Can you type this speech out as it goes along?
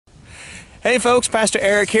Hey folks, Pastor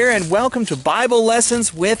Eric here, and welcome to Bible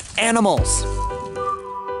Lessons with Animals.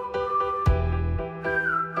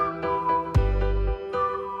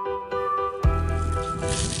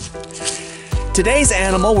 Today's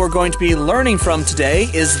animal we're going to be learning from today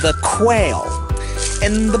is the quail.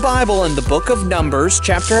 In the Bible, in the book of Numbers,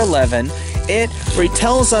 chapter 11, it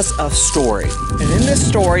retells us a story. And in this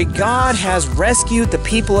story, God has rescued the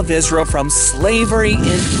people of Israel from slavery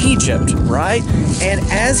in Egypt, right? And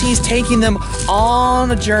as He's taking them on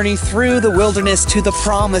a journey through the wilderness to the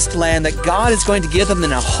promised land that God is going to give them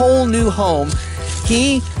in a whole new home,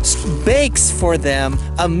 He bakes for them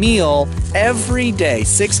a meal every day,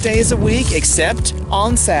 6 days a week, except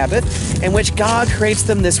on Sabbath, in which God creates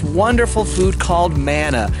them this wonderful food called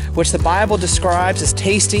manna, which the Bible describes as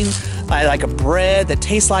tasting like a bread that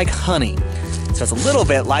tastes like honey. So it's a little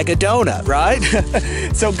bit like a donut, right?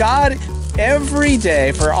 So God, every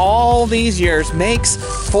day for all these years, makes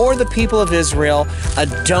for the people of Israel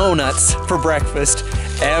donuts for breakfast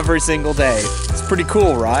every single day. It's pretty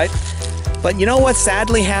cool, right? But you know what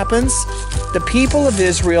sadly happens? The people of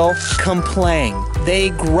Israel complain. They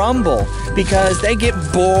grumble because they get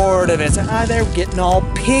bored of it. They're getting all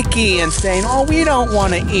picky and saying, oh, we don't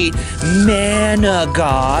want to eat manna,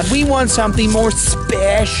 God. We want something more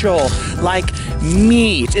special, like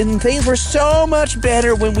meat. And things were so much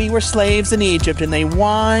better when we were slaves in Egypt. And they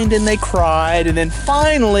whined and they cried. And then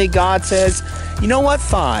finally God says, you know what?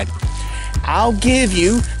 Fine. I'll give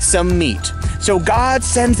you some meat. So God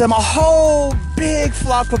sends them a whole big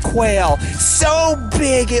flock of quail, so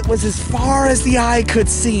big it was as far as the eye could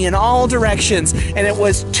see in all directions, and it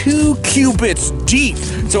was 2 cubits deep,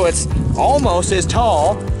 so it's almost as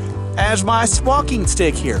tall as my walking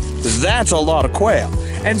stick here. That's a lot of quail.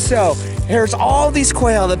 And so there's all these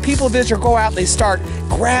quail. The people of Israel go out and they start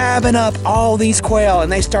grabbing up all these quail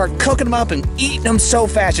and they start cooking them up and eating them so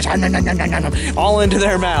fast, just all into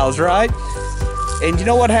their mouths, right? And you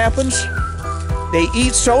know what happens? They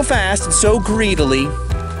eat so fast and so greedily,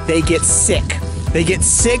 they get sick. They get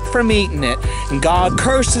sick from eating it, and God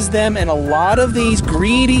curses them, and a lot of these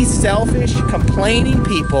greedy, selfish, complaining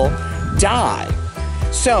people die.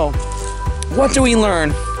 So, what do we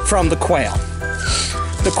learn from the quail?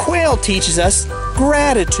 The quail teaches us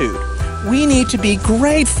gratitude. We need to be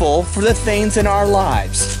grateful for the things in our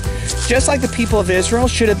lives. Just like the people of Israel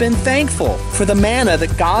should have been thankful for the manna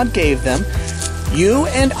that God gave them, you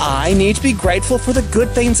and I need to be grateful for the good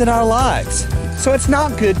things in our lives. So it's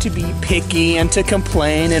not good to be picky and to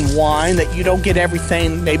complain and whine that you don't get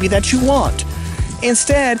everything maybe that you want.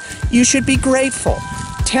 Instead, you should be grateful.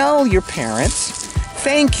 Tell your parents,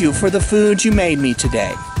 thank you for the food you made me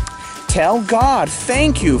today. Tell God,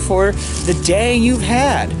 thank you for the day you've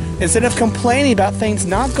had. Instead of complaining about things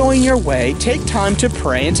not going your way, take time to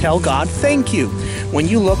pray and tell God, thank you. When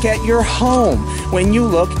you look at your home, when you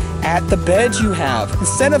look at the bed you have,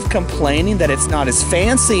 instead of complaining that it's not as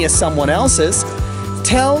fancy as someone else's,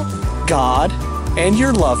 tell God and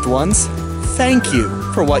your loved ones, thank you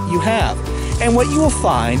for what you have. And what you will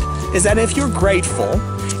find is that if you're grateful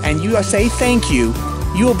and you say thank you,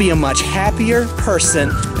 you will be a much happier person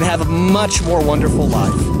and have a much more wonderful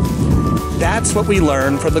life. That's what we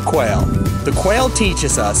learn from the quail. The quail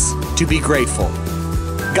teaches us to be grateful.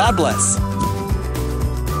 God bless.